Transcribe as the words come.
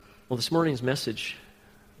Well, this morning's message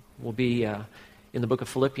will be in the book of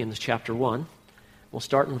Philippians chapter 1. We'll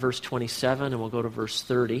start in verse 27 and we'll go to verse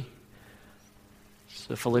 30.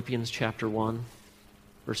 So Philippians chapter 1,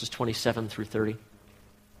 verses 27 through 30.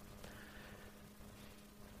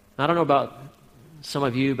 I don't know about some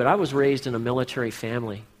of you, but I was raised in a military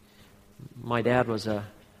family. My dad was an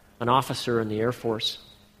officer in the Air Force.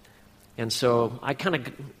 And so I kind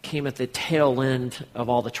of came at the tail end of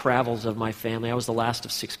all the travels of my family. I was the last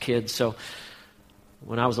of 6 kids. So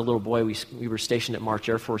when I was a little boy, we were stationed at March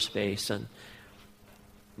Air Force Base. And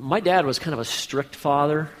my dad was kind of a strict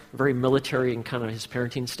father, very military in kind of his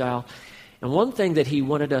parenting style. And one thing that he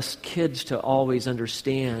wanted us kids to always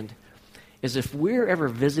understand is if we're ever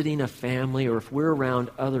visiting a family or if we're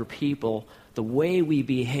around other people, the way we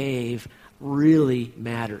behave really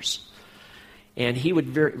matters. And he would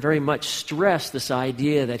very, very much stress this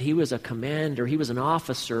idea that he was a commander, he was an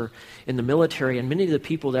officer in the military, and many of the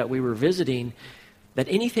people that we were visiting, that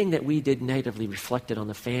anything that we did negatively reflected on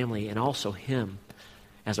the family and also him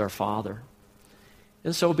as our father.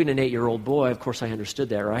 And so being an 8-year-old boy, of course I understood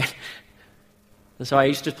that, right? And so I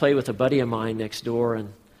used to play with a buddy of mine next door,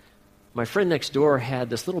 and my friend next door had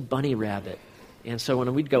this little bunny rabbit. And so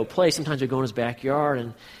when we'd go play, sometimes we'd go in his backyard,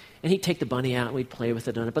 and he'd take the bunny out and we'd play with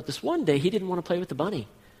it. But this one day, he didn't want to play with the bunny.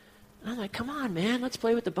 And I'm like, come on, man, let's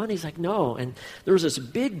play with the bunny. He's like, no. And there was this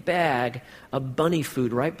big bag of bunny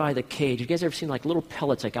food right by the cage. You guys ever seen like little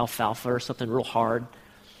pellets like alfalfa or something real hard?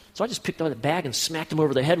 So I just picked up the bag and smacked him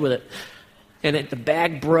over the head with it. And the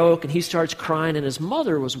bag broke, and he starts crying, and his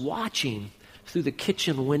mother was watching through the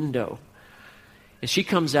kitchen window. And she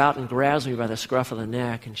comes out and grabs me by the scruff of the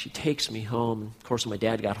neck, and she takes me home. Of course, when my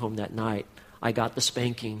dad got home that night, I got the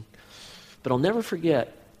spanking. But I'll never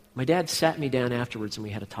forget, my dad sat me down afterwards and we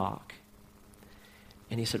had a talk.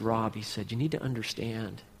 And he said, Rob, he said, you need to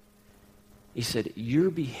understand. He said, your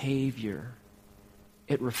behavior,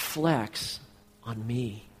 it reflects on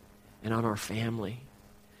me and on our family.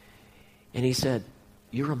 And he said,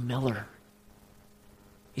 you're a Miller.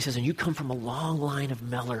 He says, and you come from a long line of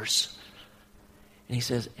Millers. And he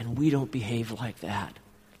says, and we don't behave like that.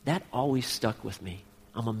 That always stuck with me.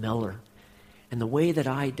 I'm a Miller. And the way that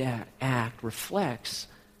I act reflects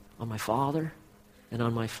on my father and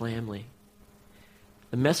on my family.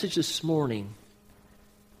 The message this morning,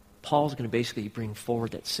 Paul's going to basically bring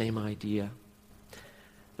forward that same idea.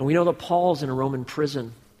 And we know that Paul's in a Roman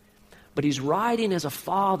prison, but he's writing as a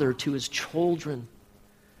father to his children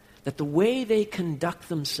that the way they conduct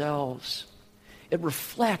themselves, it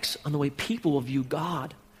reflects on the way people will view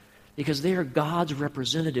God, because they are God's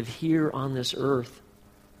representative here on this earth.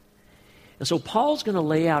 And so Paul's going to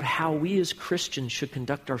lay out how we as Christians should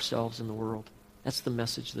conduct ourselves in the world. That's the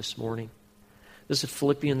message this morning. This is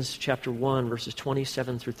Philippians chapter 1, verses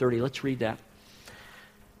 27 through 30. Let's read that. It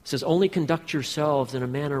says, only conduct yourselves in a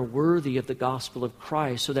manner worthy of the gospel of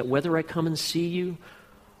Christ, so that whether I come and see you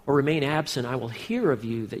or remain absent, I will hear of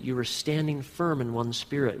you that you are standing firm in one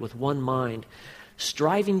spirit, with one mind,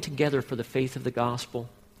 striving together for the faith of the gospel.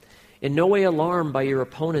 In no way alarmed by your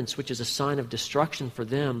opponents, which is a sign of destruction for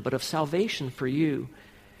them, but of salvation for you,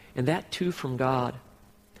 and that too from God.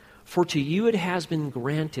 For to you it has been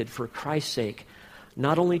granted for Christ's sake,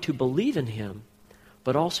 not only to believe in him,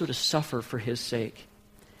 but also to suffer for his sake,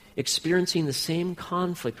 experiencing the same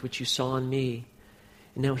conflict which you saw in me,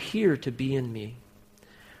 and now here to be in me.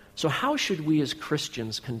 So how should we as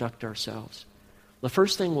Christians conduct ourselves? The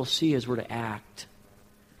first thing we'll see is we're to act.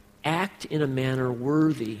 Act in a manner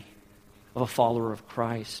worthy of a follower of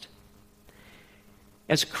Christ.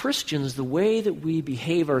 As Christians, the way that we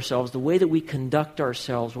behave ourselves, the way that we conduct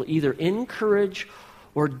ourselves will either encourage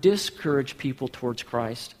or discourage people towards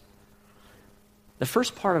Christ. The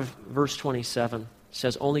first part of verse 27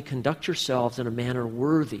 says, only conduct yourselves in a manner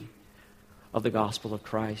worthy of the gospel of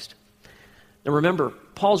Christ. Now remember,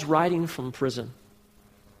 Paul's writing from prison,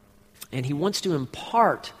 and he wants to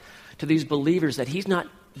impart to these believers that he's not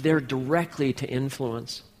there directly to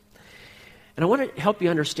influence. And I want to help you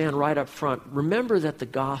understand right up front, remember that the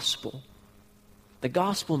gospel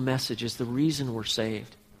message is the reason we're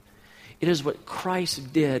saved. It is what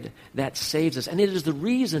Christ did that saves us. And it is the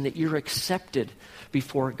reason that you're accepted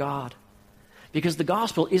before God. Because the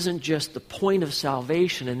gospel isn't just the point of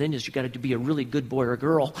salvation and then you've got to be a really good boy or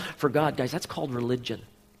girl for God. Guys, that's called religion.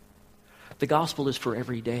 The gospel is for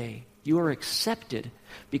every day. You are accepted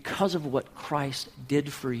because of what Christ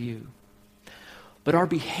did for you. But our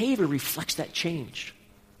behavior reflects that change.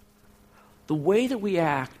 The way that we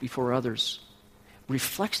act before others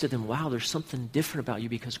reflects to them, wow, there's something different about you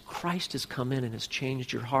because Christ has come in and has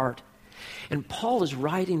changed your heart. And Paul is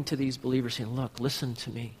writing to these believers saying, look, listen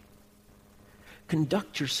to me.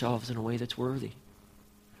 conduct yourselves in a way that's worthy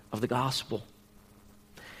of the gospel.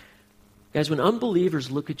 Guys, when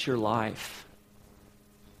unbelievers look at your life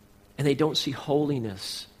and they don't see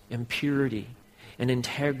holiness and purity and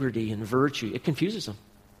integrity and virtue, it confuses them.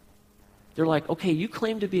 They're like, okay, you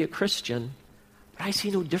claim to be a Christian, but I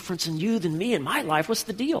see no difference in you than me in my life. What's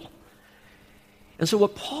the deal? And so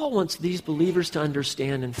what Paul wants these believers to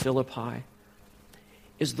understand in Philippi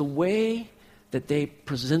is the way that they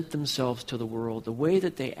present themselves to the world, the way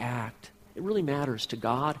that they act, it really matters to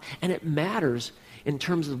God, and it matters in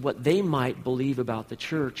terms of what they might believe about the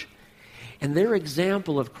church. And their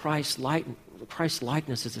example of Christ's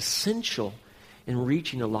likeness is essential in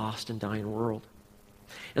reaching a lost and dying world.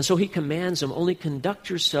 And so he commands them, only conduct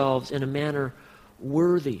yourselves in a manner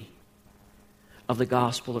worthy of the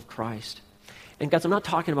gospel of Christ. And guys, I'm not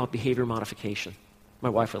talking about behavior modification. My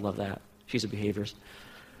wife would love that. She's a behaviorist.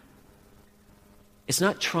 It's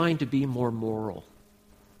not trying to be more moral,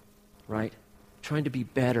 right? Trying to be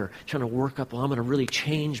better, trying to work up, well, I'm going to really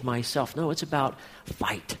change myself. No, it's about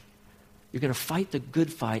fight. You're going to fight the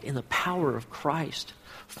good fight in the power of Christ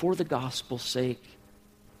for the gospel's sake.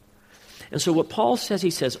 And so what Paul says,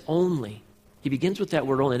 he says only. He begins with that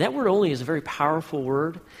word only. That word only is a very powerful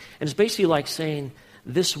word. And it's basically like saying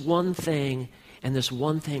this one thing and this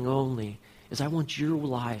one thing only is I want your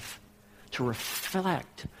life to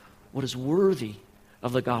reflect what is worthy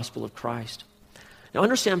of the gospel of Christ. Now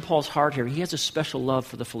understand Paul's heart here. He has a special love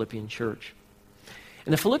for the Philippian church.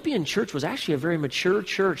 And the Philippian church was actually a very mature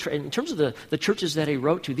church. In terms of the churches that he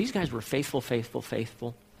wrote to, these guys were faithful.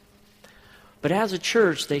 But as a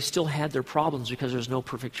church, they still had their problems because there's no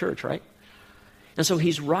perfect church, right? And so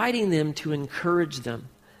he's writing them to encourage them.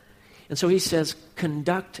 And so he says,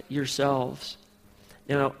 conduct yourselves.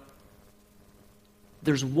 Now,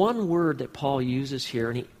 there's one word that Paul uses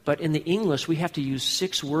here, but in the English, we have to use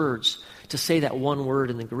 6 words to say that one word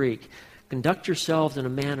in the Greek. Conduct yourselves in a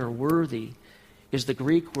manner worthy is the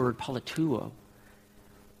Greek word polituo.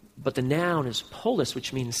 But the noun is polis,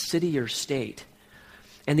 which means city or state.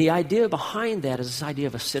 And the idea behind that is this idea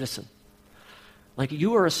of a citizen. Like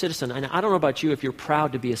you are a citizen, and I don't know about you if you're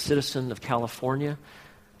proud to be a citizen of California.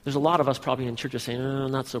 There's a lot of us probably in churches saying, oh,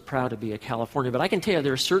 I'm not so proud to be a Californian. But I can tell you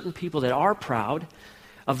there are certain people that are proud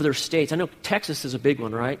of their states. I know Texas is a big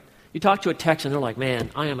one, right? You talk to a Texan, they're like, man,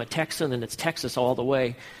 I am a Texan, and it's Texas all the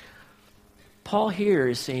way. Paul here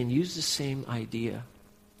is saying, use the same idea.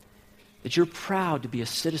 That you're proud to be a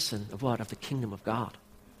citizen of what? Of the kingdom of God.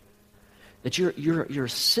 That you're a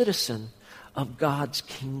citizen of God's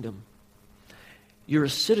kingdom. You're a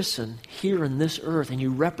citizen here on this earth, and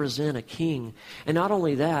you represent a king. And not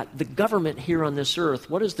only that, the government here on this earth,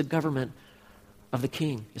 what is the government of the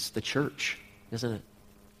king? It's the church, isn't it?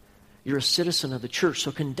 You're a citizen of the church.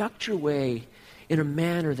 So conduct your way in a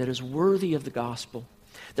manner that is worthy of the gospel,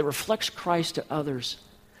 that reflects Christ to others,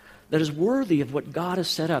 that is worthy of what God has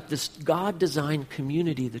set up, this God-designed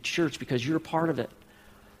community, the church, because you're a part of it.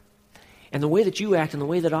 And the way that you act and the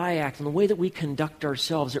way that I act and the way that we conduct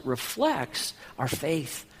ourselves, it reflects our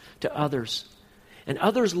faith to others. And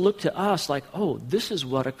others look to us like, oh, this is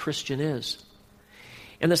what a Christian is.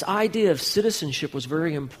 And this idea of citizenship was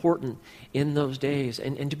very important in those days.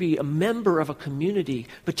 And to be a member of a community,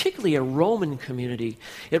 particularly a Roman community,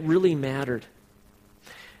 it really mattered.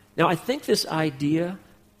 Now, I think this idea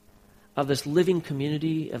of this living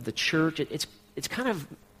community of the church, it's kind of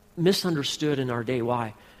misunderstood in our day.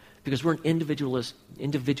 Why? Because we're an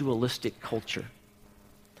individualistic culture.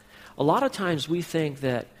 A lot of times we think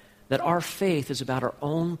that our faith is about our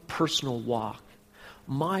own personal walk.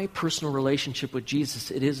 My personal relationship with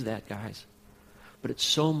Jesus, it is that, guys. But it's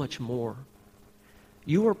so much more.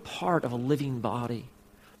 You are part of a living body,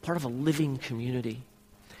 part of a living community.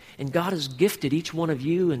 And God has gifted each one of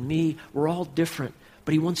you and me. We're all different.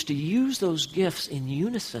 But he wants to use those gifts in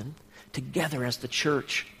unison together as the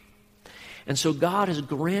church. And so God has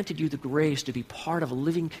granted you the grace to be part of a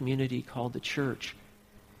living community called the church.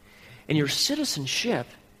 And your citizenship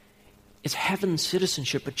is heaven's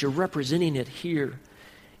citizenship, but you're representing it here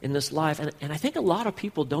in this life. And I think a lot of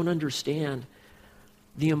people don't understand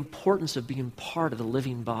the importance of being part of the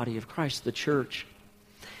living body of Christ, the church.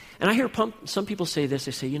 And I hear some people say this.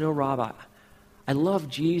 They say, you know, Rob, I love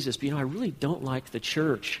Jesus, but, I really don't like the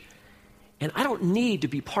church. And I don't need to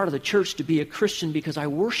be part of the church to be a Christian because I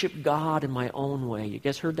worship God in my own way. You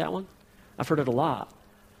guys heard that one? I've heard it a lot.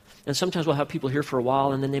 And sometimes we'll have people here for a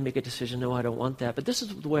while and then they make a decision, no, I don't want that. But this is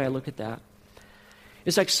the way I look at that.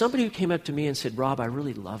 It's like somebody who came up to me and said, Rob, I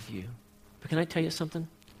really love you. But can I tell you something?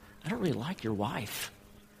 I don't really like your wife.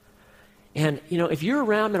 And, if you're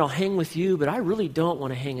around, and I'll hang with you, but I really don't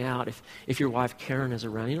want to hang out if your wife Karen is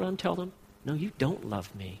around. You know what I'm telling them? No, you don't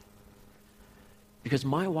love me. Because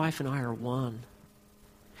my wife and I are one.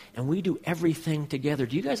 And we do everything together.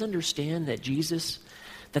 Do you guys understand that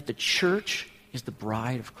that the church is the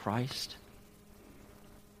bride of Christ?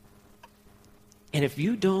 And if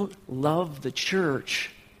you don't love the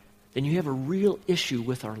church, then you have a real issue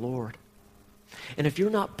with our Lord. And if you're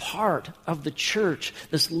not part of the church,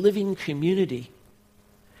 this living community,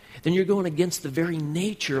 then you're going against the very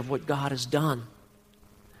nature of what God has done.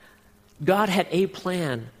 God had a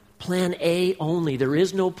plan A only. There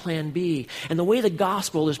is no plan B. And the way the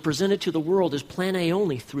gospel is presented to the world is plan A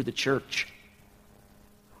only, through the church.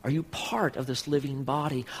 Are you part of this living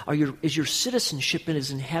body? Is your citizenship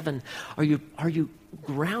in heaven? Are you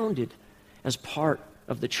grounded as part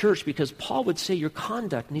of the church? Because Paul would say your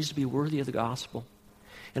conduct needs to be worthy of the gospel.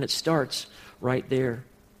 And it starts right there.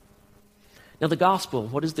 Now the gospel,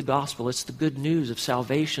 what is the gospel? It's the good news of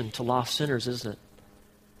salvation to lost sinners, isn't it?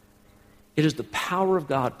 It is the power of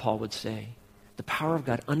God, Paul would say. The power of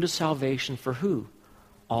God unto salvation for who?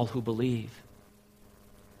 All who believe.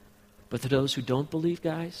 But to those who don't believe,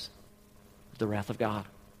 guys, the wrath of God.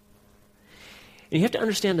 And you have to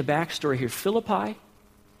understand the backstory here. Philippi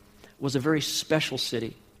was a very special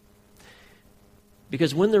city.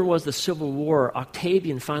 Because when there was the Civil War,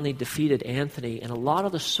 Octavian finally defeated Antony, and a lot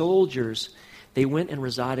of the soldiers, they went and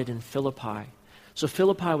resided in Philippi. So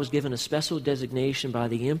Philippi was given a special designation by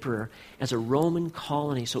the emperor as a Roman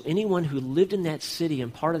colony. So anyone who lived in that city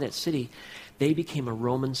and part of that city, they became a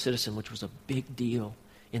Roman citizen, which was a big deal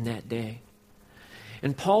in that day.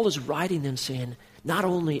 And Paul is writing them saying, not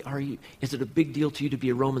only is it a big deal to you to be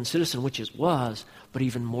a Roman citizen, which it was, but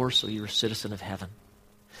even more so, you're a citizen of heaven.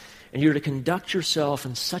 And you're to conduct yourself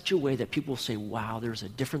in such a way that people will say, wow, there's a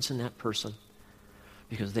difference in that person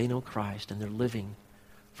because they know Christ and they're living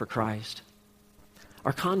for Christ.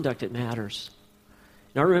 Our conduct, it matters.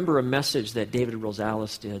 Now, I remember a message that David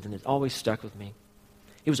Rosales did, and it always stuck with me.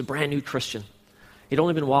 He was a brand new Christian. He'd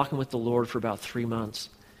only been walking with the Lord for about 3 months.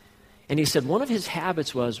 And he said one of his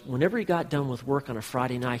habits was whenever he got done with work on a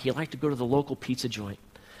Friday night, he liked to go to the local pizza joint.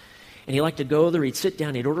 And he liked to go there, he'd sit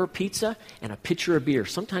down, he'd order a pizza and a pitcher of beer,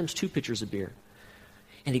 sometimes 2 pitchers of beer.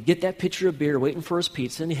 And he'd get that pitcher of beer waiting for his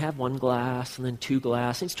pizza, and he'd have 1 glass and then 2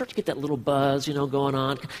 glasses. And he'd start to get that little buzz, going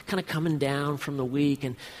on, kind of coming down from the week.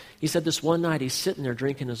 And he said this one night he's sitting there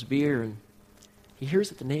drinking his beer, and he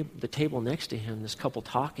hears at the table next to him this couple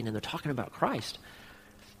talking, and they're talking about Christ.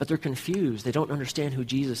 But they're confused. They don't understand who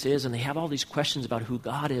Jesus is, and they have all these questions about who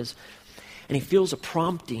God is. And he feels a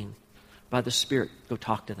prompting by the Spirit, go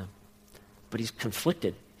talk to them. But he's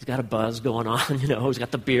conflicted. He's got a buzz going on, he's got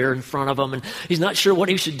the beer in front of him, and he's not sure what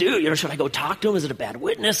he should do. Should I go talk to him? Is it a bad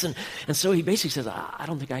witness? And so he basically says, I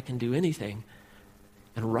don't think I can do anything.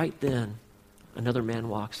 And right then, another man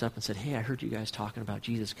walks up and said, hey, I heard you guys talking about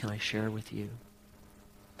Jesus. Can I share with you?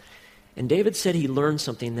 And David said he learned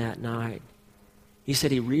something that night. He said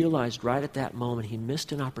he realized right at that moment he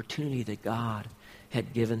missed an opportunity that God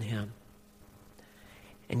had given him.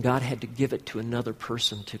 And God had to give it to another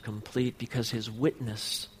person to complete because his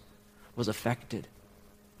witness was affected.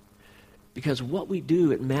 Because what we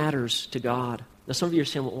do, it matters to God. Now some of you are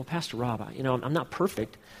saying, well Pastor Rob, I'm not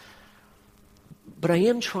perfect, but I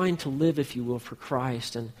am trying to live, if you will, for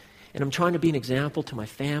Christ. And I'm trying to be an example to my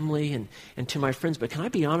family and to my friends. But can I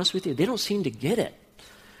be honest with you? They don't seem to get it.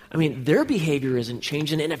 Their behavior isn't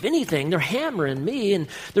changing. And if anything, they're hammering me and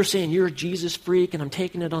they're saying, you're a Jesus freak, and I'm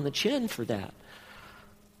taking it on the chin for that.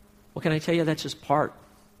 Well, can I tell you, that's just part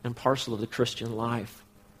and parcel of the Christian life.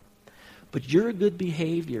 But your good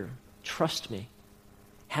behavior, trust me,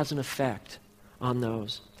 has an effect on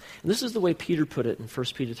those. And this is the way Peter put it in 1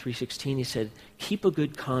 Peter 3:16. He said, keep a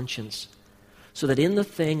good conscience, so that in the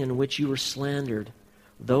thing in which you were slandered,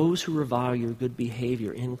 those who revile your good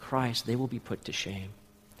behavior in Christ, they will be put to shame.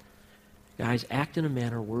 Guys, act in a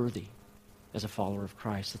manner worthy as a follower of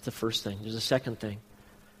Christ. That's the first thing. There's a second thing.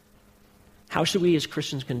 How should we as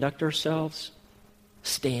Christians conduct ourselves?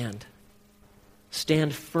 Stand.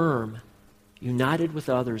 Stand firm, united with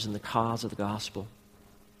others in the cause of the gospel.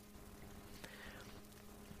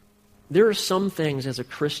 There are some things as a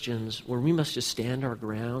Christians where we must just stand our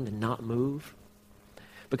ground and not move,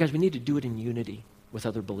 because we need to do it in unity with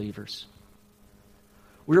other believers.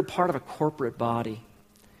 We're part of a corporate body.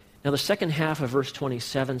 Now the second half of verse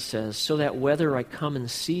 27 says, so that whether I come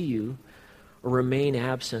and see you or remain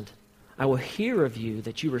absent, I will hear of you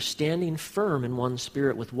that you are standing firm in one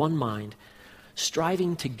spirit with one mind,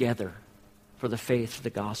 striving together for the faith of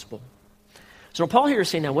the gospel. So Paul here is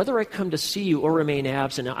saying, now whether I come to see you or remain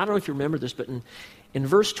absent. Now I don't know if you remember this, but in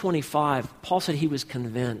verse 25, Paul said he was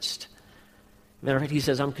convinced Matter of fact, he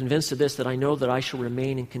says, I'm convinced of this, that I know that I shall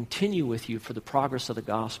remain and continue with you for the progress of the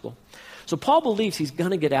gospel. So Paul believes he's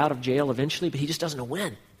going to get out of jail eventually, but he just doesn't know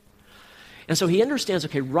when. And so he understands,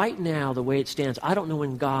 okay, right now, the way it stands, I don't know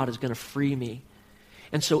when God is going to free me.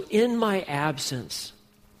 And so in my absence,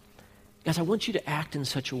 guys, I want you to act in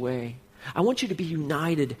such a way. I want you to be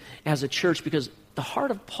united as a church, because the heart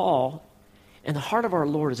of Paul and the heart of our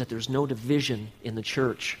Lord is that there's no division in the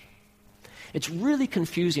church. It's really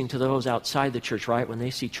confusing to those outside the church, right, when they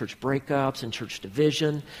see church breakups and church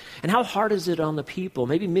division. And how hard is it on the people?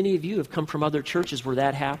 Maybe many of you have come from other churches where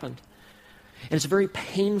that happened. And it's a very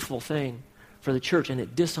painful thing for the church, and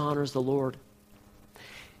it dishonors the Lord.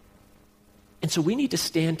 And so we need to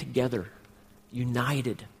stand together,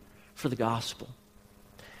 united for the gospel.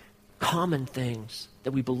 Common things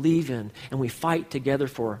that we believe in and we fight together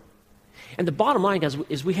for. And the bottom line, guys,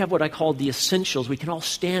 is we have what I call the essentials. We can all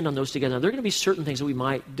stand on those together. Now, there are going to be certain things that we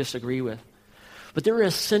might disagree with. But there are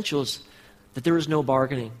essentials that there is no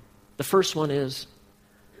bargaining. The first one is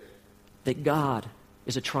that God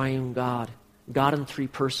is a triune God. God in three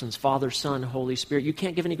persons, Father, Son, Holy Spirit. You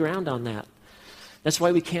can't give any ground on that. That's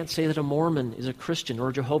why we can't say that a Mormon is a Christian or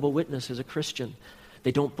a Jehovah's Witness is a Christian.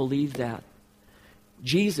 They don't believe that.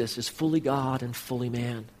 Jesus is fully God and fully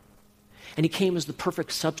man. And he came as the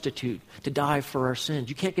perfect substitute to die for our sins.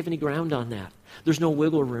 You can't give any ground on that. There's no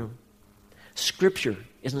wiggle room. Scripture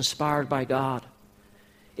is inspired by God.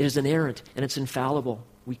 It is inerrant and it's infallible.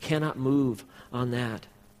 We cannot move on that.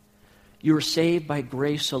 You are saved by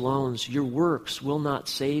grace alone. Your works will not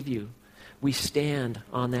save you. We stand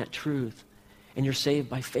on that truth. And you're saved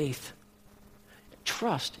by faith.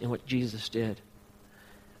 Trust in what Jesus did.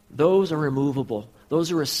 Those are immovable.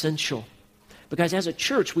 Those are essential. But guys, as a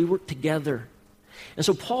church, we work together. And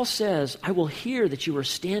so Paul says, I will hear that you are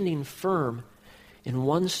standing firm in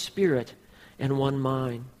one spirit and one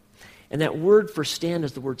mind. And that word for stand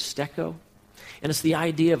is the word steko. And it's the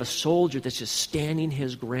idea of a soldier that's just standing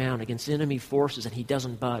his ground against enemy forces, and he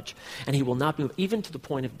doesn't budge. And he will not move, even to the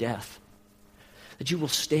point of death. That you will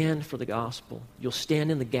stand for the gospel. You'll stand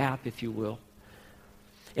in the gap, if you will.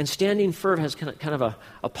 And standing firm has kind of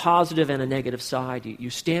a positive and a negative side. You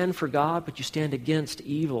stand for God, but you stand against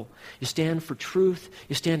evil. You stand for truth.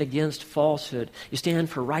 You stand against falsehood. You stand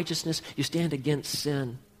for righteousness. You stand against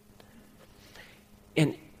sin.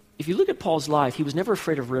 And if you look at Paul's life, he was never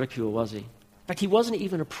afraid of ridicule, was he? In fact, he wasn't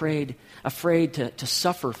even afraid to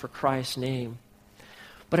suffer for Christ's name.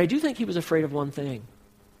 But I do think he was afraid of one thing.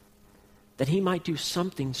 That he might do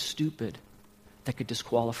something stupid that could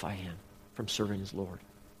disqualify him from serving his Lord.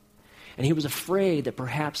 And he was afraid that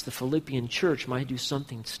perhaps the Philippian church might do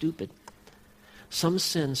something stupid. Some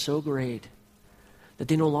sin so great that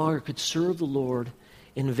they no longer could serve the Lord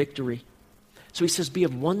in victory. So he says, be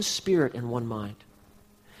of one spirit and one mind.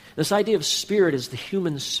 This idea of spirit is the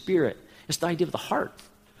human spirit. It's the idea of the heart.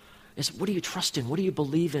 It's what do you trust in? What do you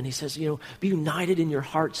believe in? He says, be united in your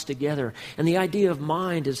hearts together. And the idea of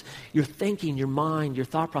mind is your thinking, your mind, your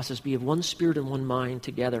thought process, be of one spirit and one mind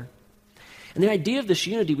together. And the idea of this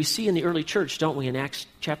unity we see in the early church, don't we, in Acts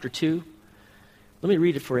chapter 2? Let me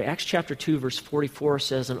read it for you. Acts chapter 2, verse 44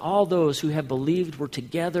 says, and all those who have believed were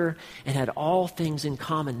together and had all things in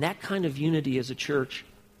common. That kind of unity is a church.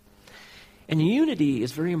 And unity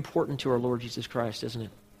is very important to our Lord Jesus Christ, isn't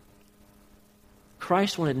it?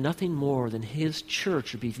 Christ wanted nothing more than his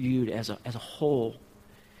church to be viewed as a whole,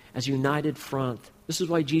 as a united front. This is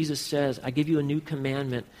why Jesus says, I give you a new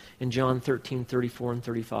commandment in John 13, 34 and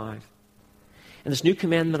 35. And this new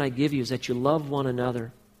commandment I give you is that you love one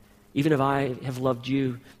another, even if I have loved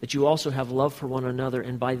you, that you also have love for one another.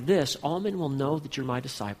 And by this, all men will know that you're my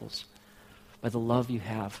disciples, by the love you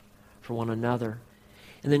have for one another.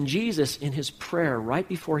 And then Jesus, in his prayer, right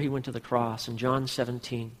before he went to the cross, in John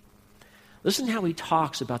 17, listen how he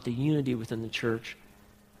talks about the unity within the church.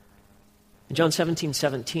 In John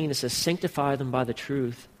 17:17, it says, sanctify them by the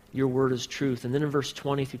truth. Your word is truth. And then in verse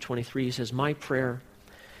 20 through 23, he says, my prayer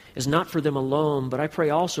is not for them alone, but I pray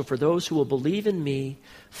also for those who will believe in me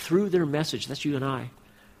through their message. That's you and I.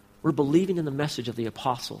 We're believing in the message of the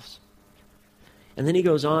apostles. And then he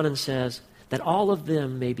goes on and says, that all of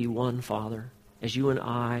them may be one, Father, as you and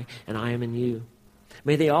I am in you.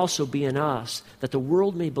 May they also be in us, that the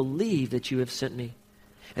world may believe that you have sent me.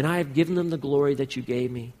 And I have given them the glory that you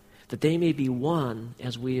gave me, that they may be one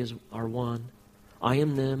as we are one. I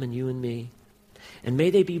am them and you and me. And may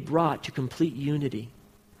they be brought to complete unity,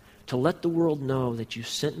 to let the world know that you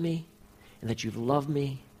sent me and that you've loved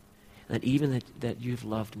me and that even that you've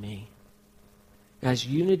loved me. Guys,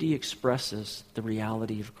 unity expresses the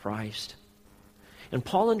reality of Christ. And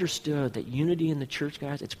Paul understood that unity in the church,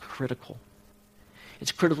 guys, it's critical.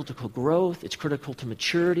 It's critical to growth. It's critical to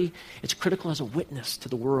maturity. It's critical as a witness to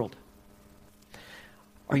the world.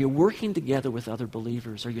 Are you working together with other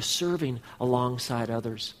believers? Are you serving alongside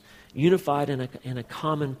others? Unified in a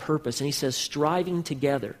common purpose. And he says, striving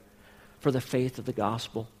together for the faith of the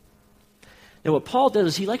gospel. Now what Paul does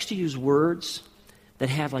is he likes to use words that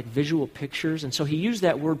have like visual pictures. And so he used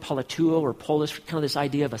that word polituo or polis, kind of this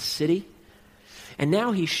idea of a city. And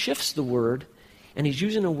now he shifts the word, and he's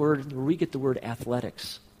using a word where we get the word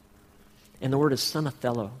athletics. And the word is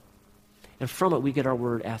sunathello. And from it we get our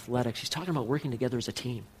word athletics. He's talking about working together as a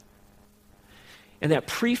team. And that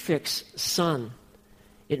prefix sun,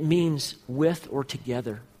 it means with or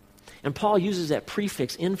together. And Paul uses that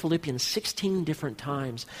prefix in Philippians 16 different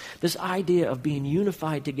times. This idea of being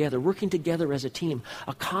unified together, working together as a team,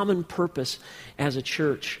 a common purpose as a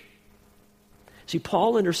church. See,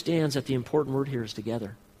 Paul understands that the important word here is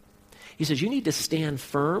together. He says you need to stand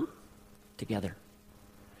firm together.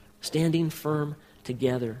 Standing firm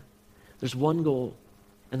together. There's one goal,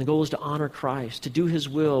 and the goal is to honor Christ, to do his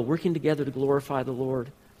will, working together to glorify the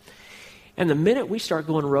Lord. And the minute we start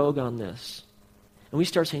going rogue on this, and we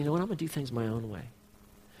start saying, you know what, I'm going to do things my own way.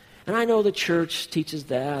 And I know the church teaches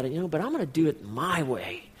that, but I'm going to do it my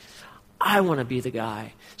way. I want to be the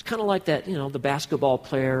guy. It's kind of like that, the basketball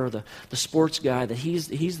player or the sports guy, that he's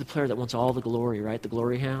the player that wants all the glory, right? The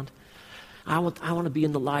glory hound. I want to be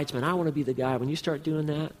in the lights, man. I want to be the guy. When you start doing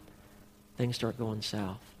that, things start going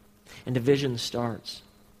south. And division starts.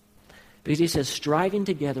 Because he says, striving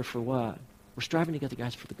together for what? We're striving together,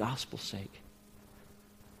 guys, for the gospel's sake.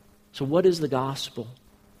 So what is the gospel?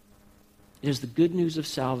 It is the good news of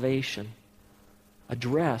salvation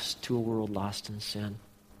addressed to a world lost in sin.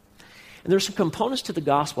 And there's some components to the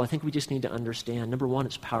gospel I think we just need to understand. Number one,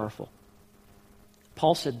 it's powerful.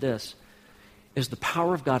 Paul said this, is the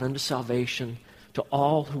power of God unto salvation to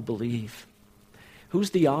all who believe.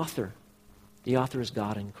 Who's the author? The author is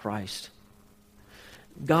God in Christ.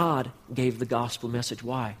 God gave the gospel message.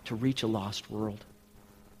 Why? To reach a lost world.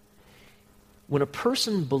 When a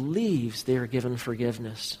person believes, they are given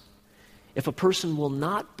forgiveness. If a person will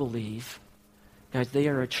not believe, guys, they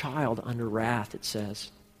are a child under wrath, it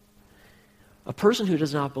says. A person who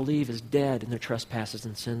does not believe is dead in their trespasses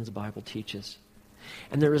and sins, the Bible teaches.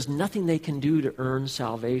 And there is nothing they can do to earn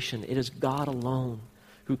salvation. It is God alone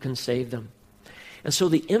who can save them. And so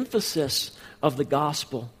the emphasis of the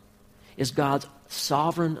gospel is God's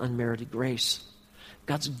sovereign, unmerited grace,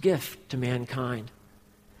 God's gift to mankind,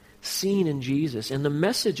 seen in Jesus. And the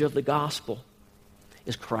message of the gospel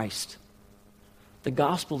is Christ. The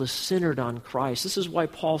gospel is centered on Christ. This is why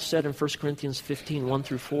Paul said in 1 Corinthians 15, 1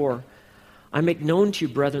 through 4, I make known to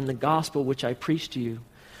you, brethren, the gospel which I preached to you,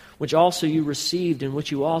 which also you received, in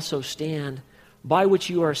which you also stand, by which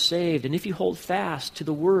you are saved. And if you hold fast to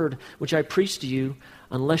the word which I preached to you,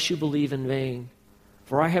 unless you believe in vain.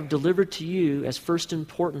 For I have delivered to you as first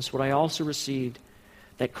importance what I also received,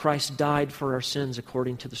 that Christ died for our sins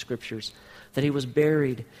according to the Scriptures, that he was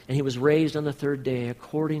buried, and he was raised on the third day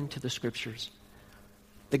according to the Scriptures.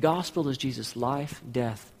 The gospel is Jesus' life,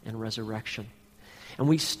 death, and resurrection. And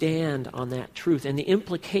we stand on that truth. And the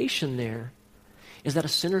implication there is that a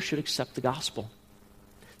sinner should accept the gospel,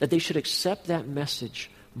 that they should accept that message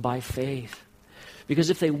by faith. Because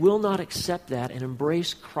if they will not accept that and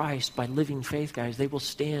embrace Christ by living faith, guys, they will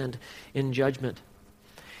stand in judgment.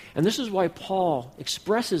 And this is why Paul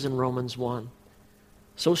expresses in Romans 1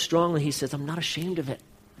 so strongly, he says, I'm not ashamed of it.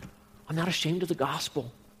 I'm not ashamed of the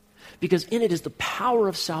gospel. Because in it is the power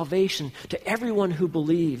of salvation to everyone who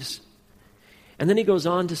believes. And then he goes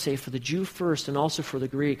on to say, for the Jew first and also for the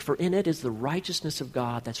Greek, for in it is the righteousness of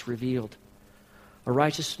God that's revealed. A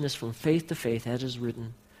righteousness from faith to faith, as is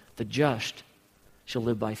written, the just shall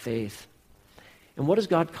live by faith. And what does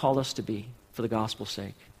God call us to be for the gospel's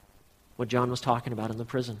sake? What John was talking about in the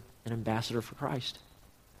prison, an ambassador for Christ.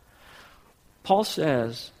 Paul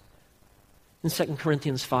says in 2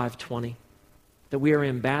 Corinthians 5:20 that we are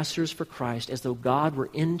ambassadors for Christ as though God were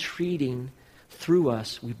entreating through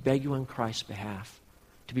us, we beg you on Christ's behalf,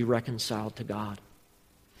 to be reconciled to God.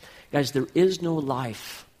 Guys, there is no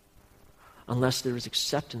life unless there is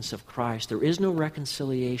acceptance of Christ. There is no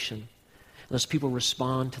reconciliation unless people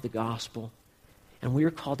respond to the gospel. And we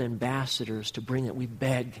are called ambassadors to bring it. We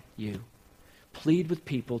beg you. Plead with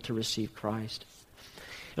people to receive Christ.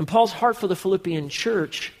 And Paul's heart for the Philippian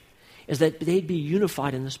church is that they'd be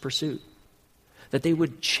unified in this pursuit. That they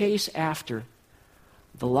would chase after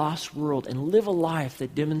the lost world and live a life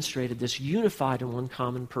that demonstrated this unified in one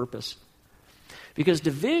common purpose. Because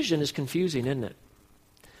division is confusing, isn't it?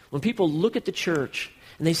 When people look at the church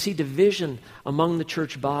and they see division among the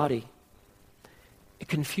church body, it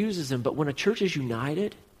confuses them. But when a church is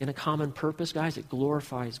united in a common purpose, guys, it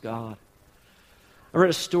glorifies God. I read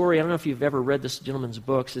a story. I don't know if you've ever read this gentleman's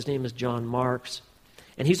books. His name is John Marks.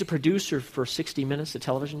 And he's a producer for 60 Minutes, the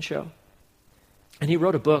television show. And he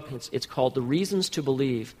wrote a book. It's called The Reasons to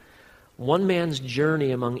Believe, One Man's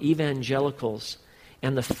Journey Among Evangelicals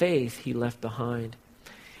and the Faith He Left Behind.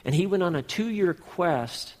 And he went on a 2-year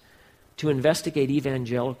quest to investigate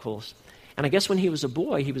evangelicals. And I guess when he was a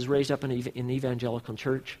boy, he was raised up in an evangelical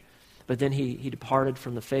church. But then he departed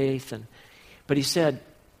from the faith. But he said,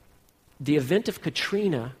 the event of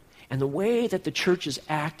Katrina and the way that the churches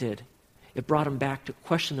acted, it brought him back to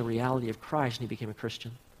question the reality of Christ, and he became a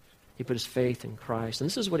Christian. He put his faith in Christ. And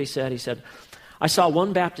this is what he said. He said, I saw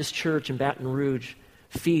one Baptist church in Baton Rouge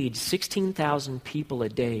feed 16,000 people a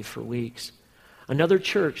day for weeks. Another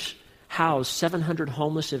church housed 700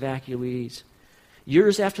 homeless evacuees.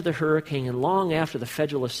 Years after the hurricane and long after the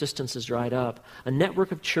federal assistance has dried up, a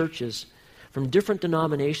network of churches from different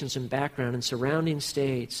denominations and background in surrounding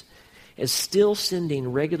states is still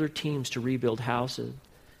sending regular teams to rebuild houses.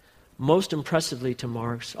 Most impressively to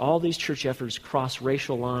Marks, all these church efforts cross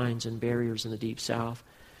racial lines and barriers in the Deep South.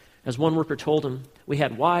 As one worker told him, we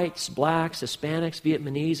had whites, blacks, Hispanics,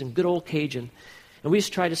 Vietnamese, and good old Cajun. And we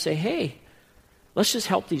just tried to say, hey, let's just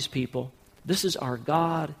help these people. This is our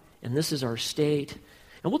God, and this is our state.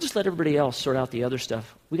 And we'll just let everybody else sort out the other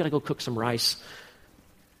stuff. We got to go cook some rice.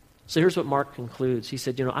 So here's what Mark concludes. He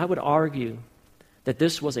said, I would argue that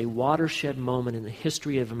this was a watershed moment in the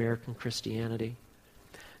history of American Christianity.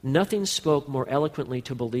 Nothing spoke more eloquently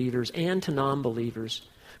to believers and to non-believers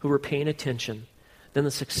who were paying attention than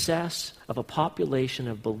the success of a population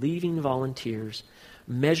of believing volunteers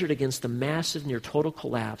measured against the massive, near-total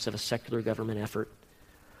collapse of a secular government effort.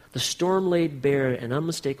 The storm laid bare an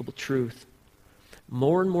unmistakable truth.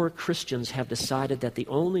 More and more Christians have decided that the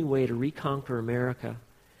only way to reconquer America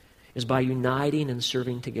is by uniting and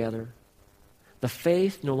serving together. The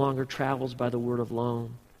faith no longer travels by the word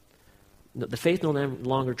alone. The faith no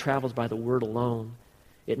longer travels by the word alone.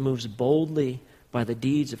 It moves boldly by the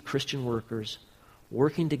deeds of Christian workers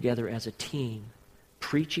working together as a team,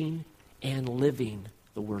 preaching and living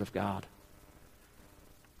the Word of God.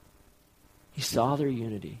 He saw their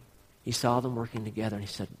unity. He saw them working together, and he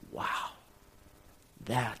said, wow,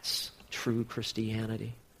 that's true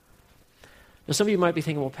Christianity. Now, some of you might be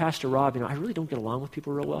thinking, well, Pastor Rob, I really don't get along with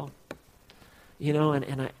people real well.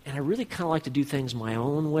 And I really kind of like to do things my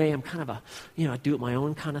own way. I'm kind of I do it my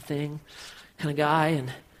own kind of thing, kind of guy.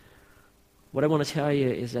 And what I want to tell you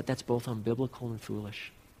is that that's both unbiblical and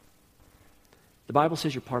foolish. The Bible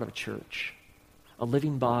says you're part of a church, a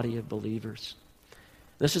living body of believers.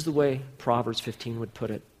 This is the way Proverbs 15 would put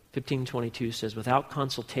it. 15:22 says, without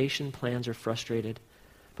consultation, plans are frustrated,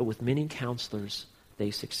 but with many counselors, they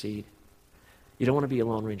succeed. You don't want to be a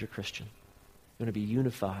Lone Ranger Christian. You want to be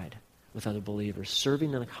unified with other believers,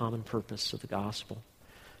 serving in a common purpose of the gospel.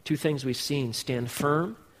 2 things we've seen: stand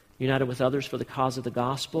firm, united with others for the cause of the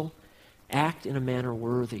gospel, act in a manner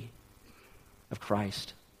worthy of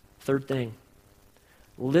Christ. 3rd thing,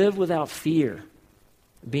 live without fear,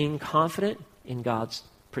 being confident in God's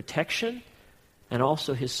protection and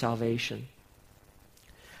also His salvation.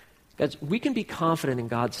 Guys, we can be confident in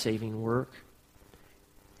God's saving work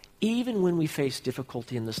even when we face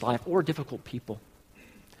difficulty in this life or difficult people.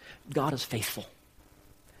 God is faithful.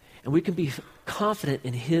 And we can be confident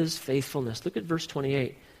in His faithfulness. Look at verse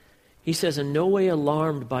 28. He says, in no way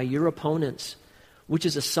alarmed by your opponents, which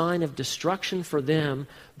is a sign of destruction for them,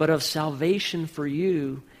 but of salvation for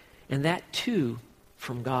you, and that too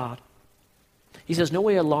from God. He says, no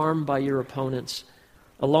way alarmed by your opponents.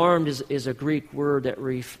 Alarmed is a Greek word that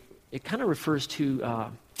it kind of refers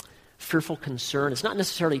to fearful concern. It's not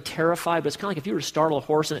necessarily terrified, but it's kind of like if you were to startle a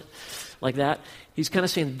horse and it, like that. He's kind of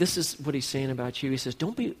saying, this is what he's saying about you. He says,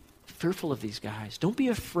 don't be fearful of these guys. Don't be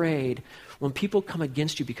afraid when people come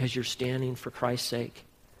against you because you're standing for Christ's sake.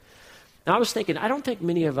 Now, I was thinking, I don't think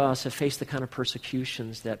many of us have faced the kind of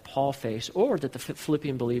persecutions that Paul faced or that the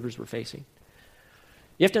Philippian believers were facing.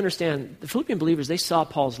 You have to understand, the Philippian believers, they saw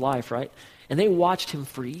Paul's life, right? And they watched him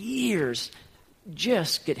for years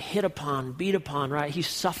just get hit upon, beat upon, right? He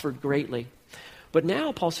suffered greatly. But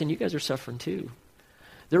now Paul's saying, you guys are suffering too.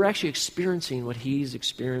 They're actually experiencing what he's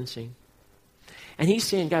experiencing. And he's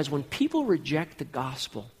saying, guys, when people reject the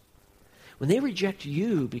gospel, when they reject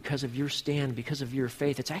you because of your stand, because of your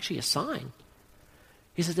faith, it's actually a sign.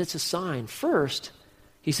 He says it's a sign. First,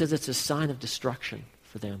 he says it's a sign of destruction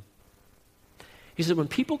for them. He said when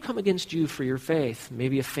people come against you for your faith,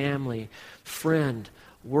 maybe a family, friend,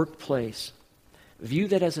 workplace, view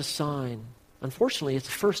that as a sign. Unfortunately, it's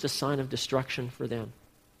first a sign of destruction for them.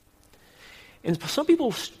 And some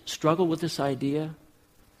people struggle with this idea.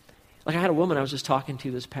 Like I had a woman I was just talking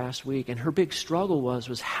to this past week, and her big struggle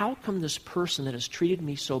was how come this person that has treated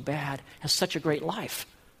me so bad has such a great life?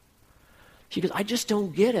 She goes, I just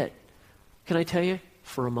don't get it. Can I tell you?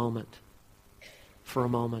 For a moment. For a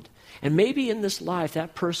moment. And maybe in this life,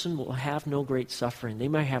 that person will have no great suffering. They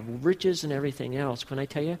might have riches and everything else. Can I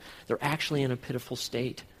tell you? They're actually in a pitiful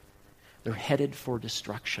state. They're headed for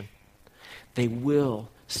destruction. They will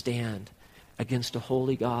stand against a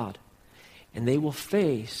holy God. And they will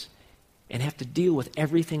face and have to deal with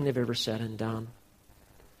everything they've ever said and done.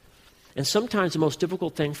 And sometimes the most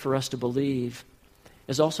difficult thing for us to believe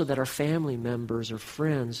is also that our family members or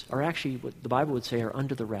friends are actually, what the Bible would say, are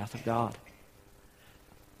under the wrath of God.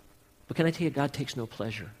 But can I tell you, God takes no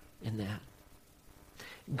pleasure in that.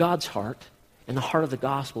 God's heart and the heart of the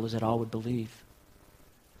gospel is that all would believe.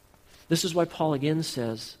 This is why Paul again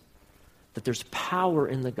says that there's power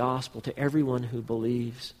in the gospel to everyone who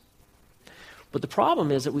believes. But the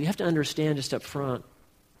problem is that we have to understand just up front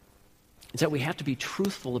is that we have to be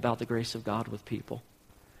truthful about the grace of God with people.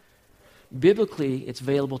 Biblically, it's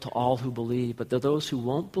available to all who believe, but to those who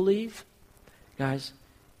won't believe, guys,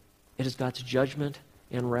 it is God's judgment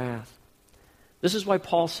and wrath. This is why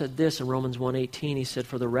Paul said this in Romans 1:18. He said,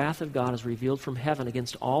 "For the wrath of God is revealed from heaven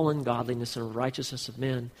against all ungodliness and unrighteousness of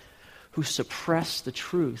men who suppress the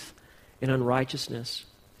truth in unrighteousness."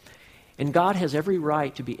 And God has every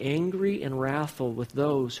right to be angry and wrathful with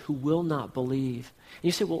those who will not believe. And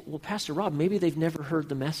you say, well, Pastor Rob, maybe they've never heard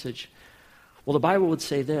the message. Well, the Bible would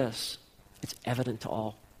say this. It's evident to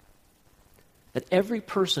all. That every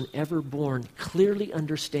person ever born clearly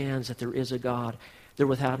understands that there is a God. They're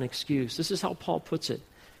without an excuse. This is how Paul puts it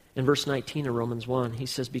in verse 19 of Romans 1. He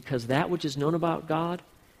says, because that which is known about God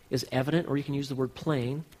is evident, or you can use the word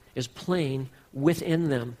plain, is plain within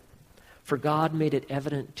them. For God made it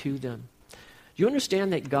evident to them. Do you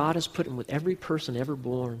understand that God has put in with every person ever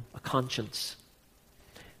born a conscience?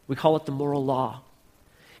 We call it the moral law.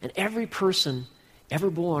 And every person ever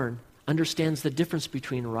born understands the difference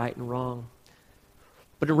between right and wrong.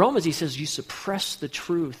 But in Romans, he says, you suppress the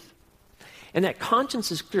truth. And that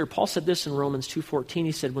conscience is clear. Paul said this in Romans 2:14.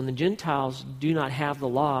 He said, when the Gentiles do not have the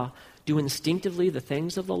law, do instinctively the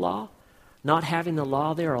things of the law, not having the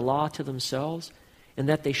law, they are a law to themselves, and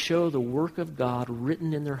that they show the work of God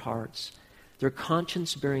written in their hearts, their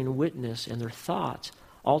conscience bearing witness, and their thoughts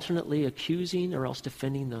alternately accusing or else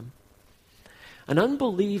defending them. An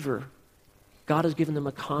unbeliever, God has given them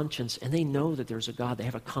a conscience, and they know that there's a God. They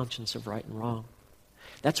have a conscience of right and wrong.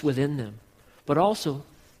 That's within them. But also,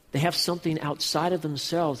 they have something outside of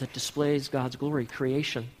themselves that displays God's glory,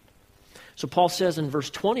 creation. So Paul says in verse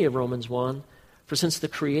 20 of Romans 1, for since the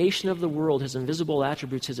creation of the world, his invisible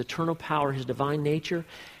attributes, his eternal power, his divine nature,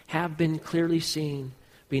 have been clearly seen,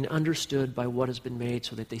 being understood by what has been made,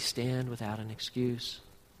 so that they stand without an excuse.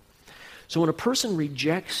 So when a person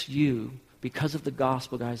rejects you because of the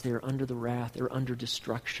gospel, guys, they are under the wrath, they're under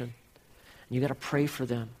destruction. And you got to pray for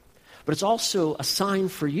them. But it's also a sign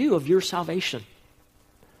for you of your salvation.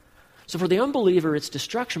 So for the unbeliever, it's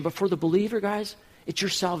destruction. But for the believer, guys, it's your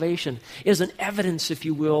salvation. It is an evidence, if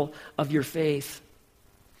you will, of your faith.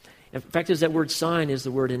 In fact, that word sign is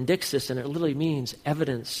the word indixis, and it literally means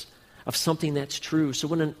evidence of something that's true. So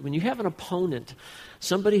when you have an opponent,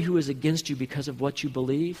 somebody who is against you because of what you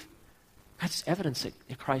believe, that's evidence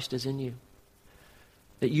that Christ is in you,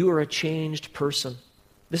 that you are a changed person.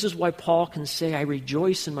 This is why Paul can say, I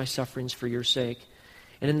rejoice in my sufferings for your sake,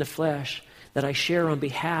 and in the flesh, that I share on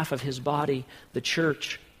behalf of his body, the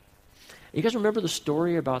church. You guys remember the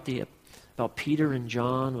story about Peter and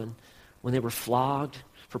John when they were flogged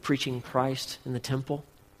for preaching Christ in the temple?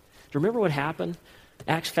 Do you remember what happened?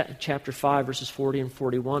 Acts chapter 5, verses 40 and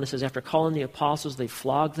 41, it says, after calling the apostles, they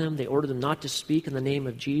flogged them. They ordered them not to speak in the name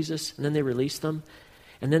of Jesus, and then they released them.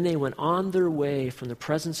 And then they went on their way from the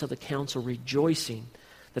presence of the council, rejoicing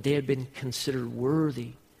that they had been considered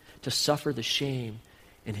worthy to suffer the shame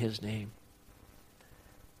in his name.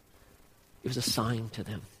 It was a sign to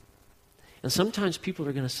them. And sometimes people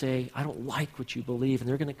are going to say, I don't like what you believe, and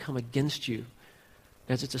they're going to come against you,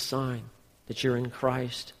 because it's a sign that you're in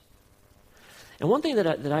Christ. And one thing that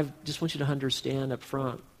I just want you to understand up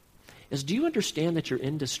front is, do you understand that you're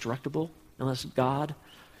indestructible unless God,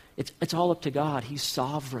 it's all up to God. He's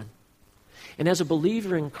sovereign. And as a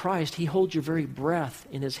believer in Christ, he holds your very breath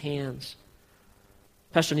in his hands.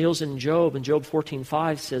 Pastor Neil's in Job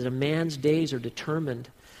 14:5 says, a man's days are determined.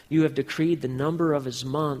 You have decreed the number of his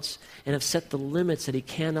months and have set the limits that he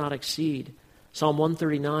cannot exceed. Psalm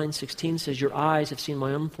 139:16 says, your eyes have seen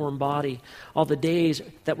my unformed body. All the days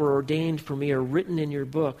that were ordained for me are written in your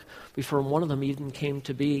book before one of them even came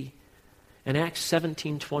to be. And Acts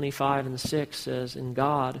 17:25 and 6 says, "And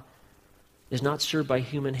God is not served by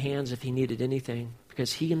human hands if he needed anything,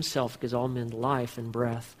 because he himself gives all men life and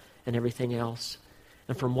breath and everything else.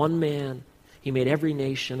 And from one man he made every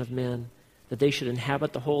nation of men, that they should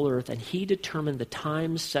inhabit the whole earth, and he determined the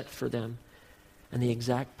times set for them and the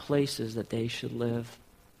exact places that they should live."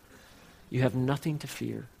 You have nothing to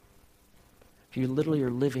fear. You literally are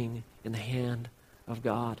living in the hand of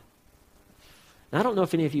God. Now, I don't know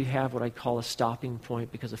if any of you have what I call a stopping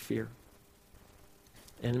point because of fear.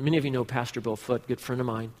 And many of you know Pastor Bill Foote, good friend of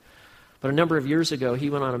mine. But a number of years ago, he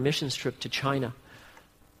went on a missions trip to China.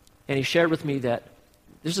 And he shared with me that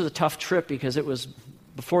this was a tough trip because it was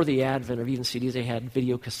before the advent of even CDs. They had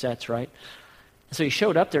video cassettes, right? And so he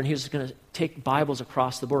showed up there and he was going to take Bibles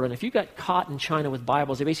across the border. And if you got caught in China with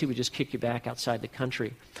Bibles, they basically would just kick you back outside the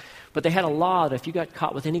country. But they had a law that if you got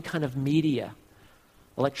caught with any kind of media,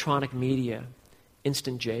 electronic media,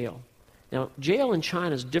 instant jail. Now, jail in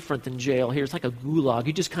China is different than jail here. It's like a gulag.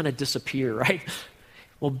 You just kind of disappear, right?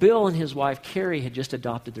 Well, Bill and his wife, Carrie, had just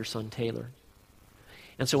adopted their son, Taylor.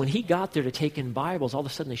 And so when he got there to take in Bibles, all of a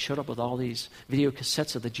sudden they showed up with all these video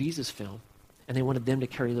cassettes of the Jesus film. And they wanted them to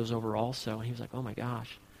carry those over also. And he was like, oh my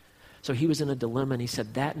gosh. So he was in a dilemma, and he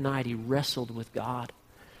said that night he wrestled with God.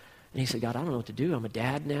 And he said, God, I don't know what to do. I'm a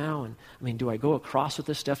dad now. And I mean, do I go across with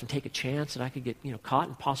this stuff and take a chance that I could get, caught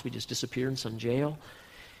and possibly just disappear in some jail?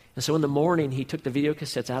 And so in the morning, he took the video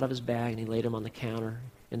cassettes out of his bag and he laid them on the counter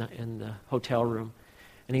in the hotel room.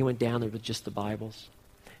 And he went down there with just the Bibles.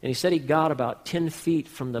 And he said he got about 10 feet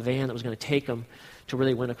from the van that was going to take him to where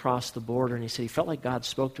they went across the border. And he said he felt like God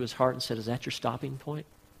spoke to his heart and said, is that your stopping point?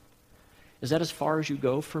 Is that as far as you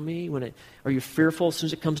go for me? Are you fearful as soon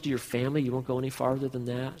as it comes to your family, you won't go any farther than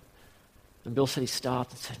that? And Bill said he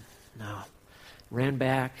stopped and said, no. Ran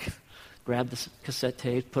back, grabbed the cassette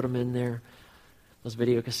tape, put them in there, those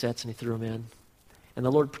video cassettes, and he threw them in. And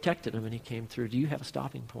the Lord protected him and he came through. Do you have a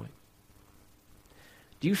stopping point?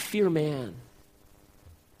 Do you fear man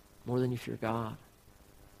more than you fear God?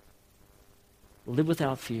 Live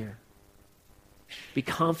without fear. Be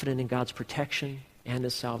confident in God's protection and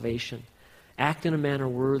his salvation. Act in a manner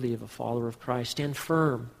worthy of a follower of Christ. Stand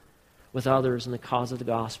firm with others in the cause of the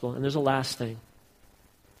gospel. And there's a last thing.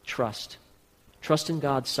 Trust. Trust in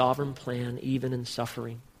God's sovereign plan, even in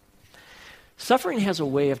suffering. Suffering has a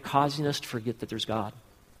way of causing us to forget that there's God.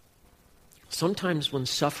 Sometimes when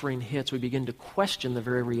suffering hits, we begin to question the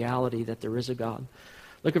very reality that there is a God.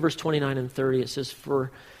 Look at verse 29 and 30. It says,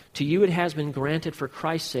 for to you it has been granted for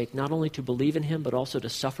Christ's sake, not only to believe in him, but also to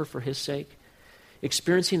suffer for his sake,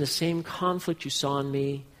 experiencing the same conflict you saw in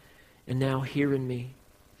me and now hear in me.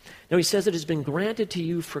 Now he says it has been granted to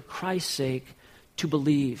you for Christ's sake to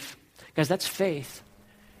believe. Guys, that's faith.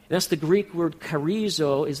 And that's the Greek word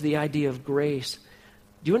charizo, is the idea of grace.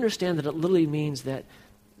 Do you understand that it literally means that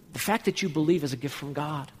the fact that you believe is a gift from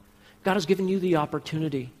God? God has given you the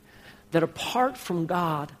opportunity that apart from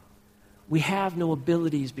God, we have no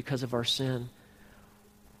abilities because of our sin.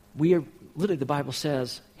 We are, literally the Bible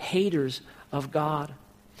says, haters of God.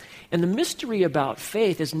 And the mystery about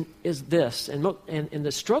faith is this, and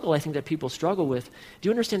the struggle I think that people struggle with, do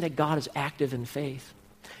you understand that God is active in faith?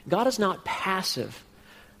 God is not passive,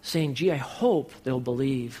 saying, gee, I hope they'll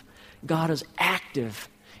believe. God is active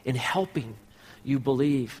in helping you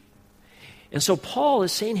believe. And so Paul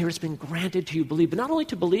is saying here, it's been granted to you believe, but not only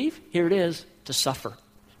to believe, here it is, to suffer.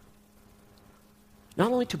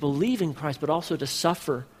 Not only to believe in Christ, but also to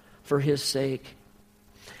suffer for his sake.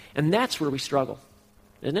 And that's where we struggle,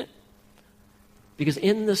 isn't it? Because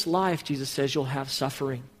in this life, Jesus says, you'll have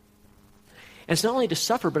suffering. And it's not only to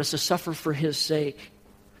suffer, but it's to suffer for his sake.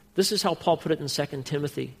 This is how Paul put it in 2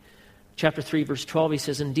 Timothy chapter 3, verse 12. He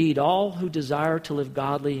says, indeed, all who desire to live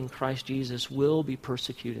godly in Christ Jesus will be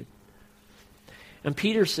persecuted. And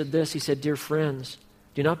Peter said this, he said, dear friends,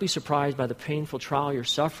 do not be surprised by the painful trial you're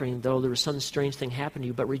suffering, though there is some strange thing happen to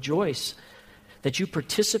you, but rejoice that you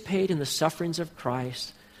participate in the sufferings of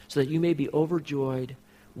Christ, so that you may be overjoyed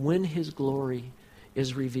when his glory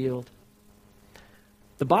is revealed.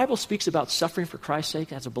 The Bible speaks about suffering for Christ's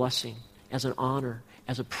sake as a blessing, as an honor,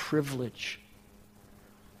 as a privilege.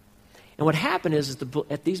 And what happened is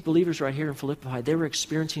that these believers right here in Philippi, they were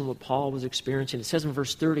experiencing what Paul was experiencing. It says in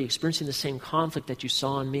verse 30, experiencing the same conflict that you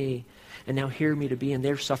saw in me and now hear me to be, and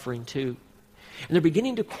they're suffering too. And they're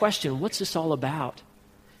beginning to question, what's this all about?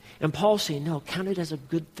 And Paul's saying, no, count it as a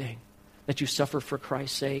good thing that you suffer for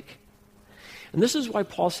Christ's sake. And this is why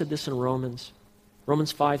Paul said this in Romans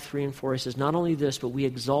 5, 3 and 4. He says, not only this, but we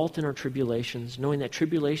exult in our tribulations, knowing that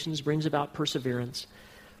tribulations brings about perseverance,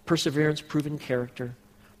 perseverance proven character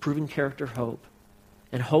hope,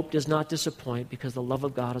 And hope does not disappoint because the love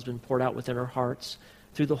of God has been poured out within our hearts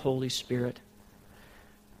through the Holy Spirit.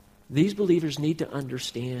 These believers need to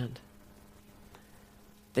understand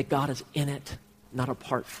that God is in it, not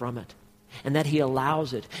apart from it, and that He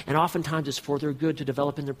allows it. And oftentimes it's for their good to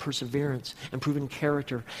develop in their perseverance and proven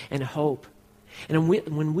character and hope. And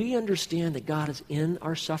when we understand that God is in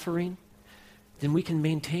our suffering, then we can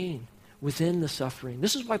maintain within the suffering.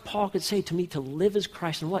 This is why Paul could say, to me, to live is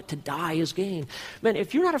Christ and what? To die is gain. Man,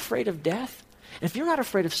 if you're not afraid of death, and if you're not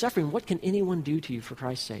afraid of suffering, what can anyone do to you for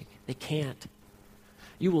Christ's sake? They can't.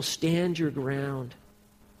 You will stand your ground.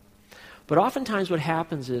 But oftentimes what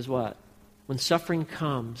happens is what? When suffering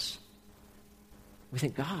comes, we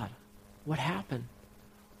think, God, what happened?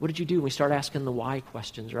 What did you do? And we start asking the why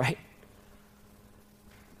questions, right?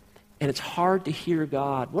 And it's hard to hear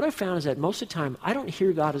God. What I found is that most of the time, I don't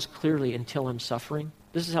hear God as clearly until I'm suffering.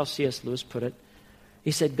 This is how C.S. Lewis put it. He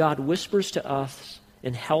said, God whispers to us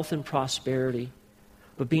in health and prosperity,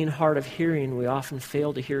 but being hard of hearing, we often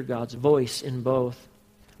fail to hear God's voice in both.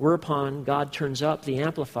 Whereupon, God turns up the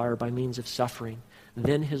amplifier by means of suffering.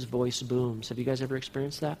 Then His voice booms. Have you guys ever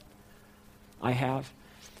experienced that? I have.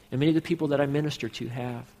 And many of the people that I minister to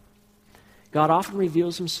have. God often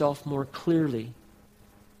reveals Himself more clearly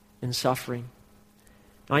in suffering.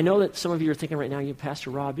 Now, I know that some of you are thinking right now, you, Pastor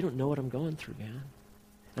Rob, you don't know what I'm going through, man.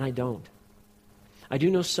 And I don't. I do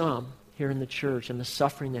know some here in the church and the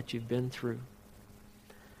suffering that you've been through.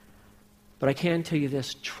 But I can tell you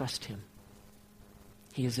this, trust Him.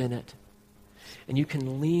 He is in it. And you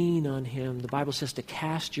can lean on Him. The Bible says to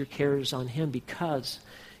cast your cares on Him because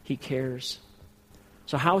He cares.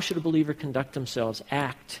 So how should a believer conduct themselves?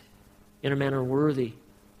 Act in a manner worthy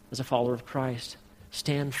as a follower of Christ.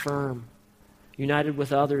 Stand firm, united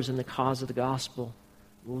with others in the cause of the gospel.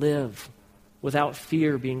 Live without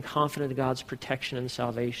fear, being confident of God's protection and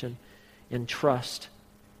salvation, and trust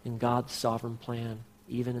in God's sovereign plan,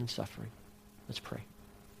 even in suffering. Let's pray.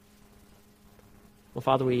 Well,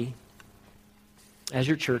 Father, we, as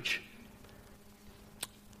your church,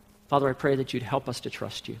 Father, I pray that you'd help us to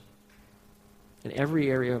trust you in every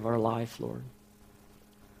area of our life, Lord.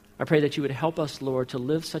 I pray that you would help us, Lord, to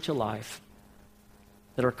live such a life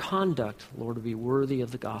that our conduct, Lord, would be worthy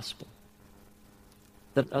of the gospel.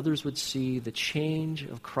 That others would see the change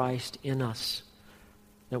of Christ in us,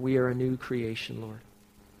 that we are a new creation, Lord,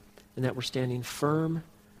 and that we're standing firm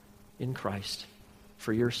in Christ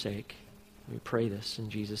for your sake. We pray this in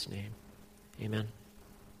Jesus' name. Amen.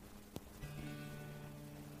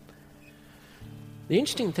 The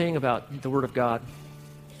interesting thing about the Word of God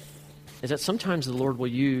is that sometimes the Lord will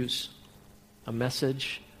use a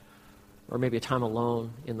message or maybe a time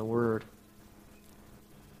alone in the Word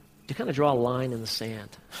to kind of draw a line in the sand.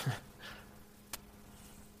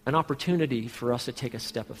 An opportunity for us to take a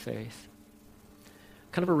step of faith.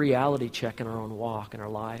 Kind of a reality check in our own walk, in our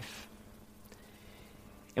life.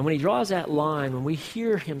 And when He draws that line, when we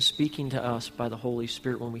hear Him speaking to us by the Holy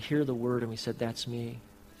Spirit, when we hear the Word and we said, that's me.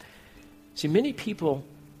 See, many people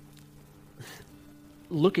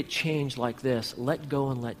look at change like this, let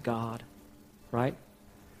go and let God, right?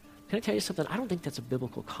 Can I tell you something? I don't think that's a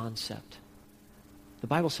biblical concept. The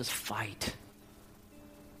Bible says fight.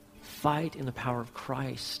 Fight in the power of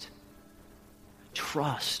Christ.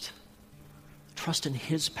 Trust. Trust in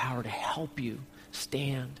His power to help you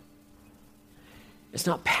stand. It's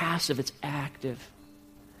not passive, it's active.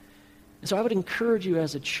 And so I would encourage you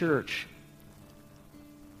as a church,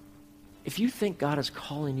 if you think God is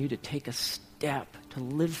calling you to take a step to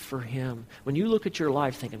live for Him, when you look at your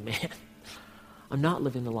life thinking, man, I'm not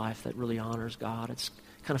living the life that really honors God. It's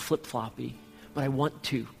kind of flip-floppy, but I want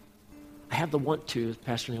to. I have the want to, as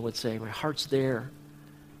Pastor Neil would say. My heart's there.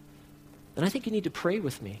 Then I think you need to pray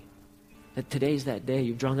with me that today's that day.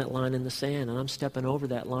 You've drawn that line in the sand, and I'm stepping over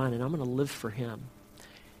that line, and I'm going to live for Him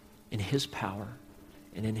in His power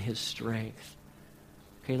and in His strength.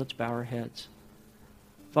 Okay, let's bow our heads.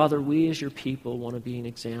 Father, we as your people want to be an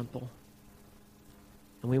example,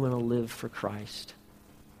 and we want to live for Christ.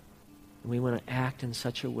 And we want to act in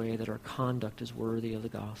such a way that our conduct is worthy of the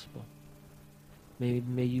gospel.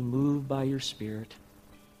 May you move by your Spirit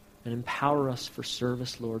and empower us for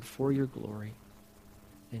service, Lord, for your glory.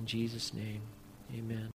 In Jesus' name, amen.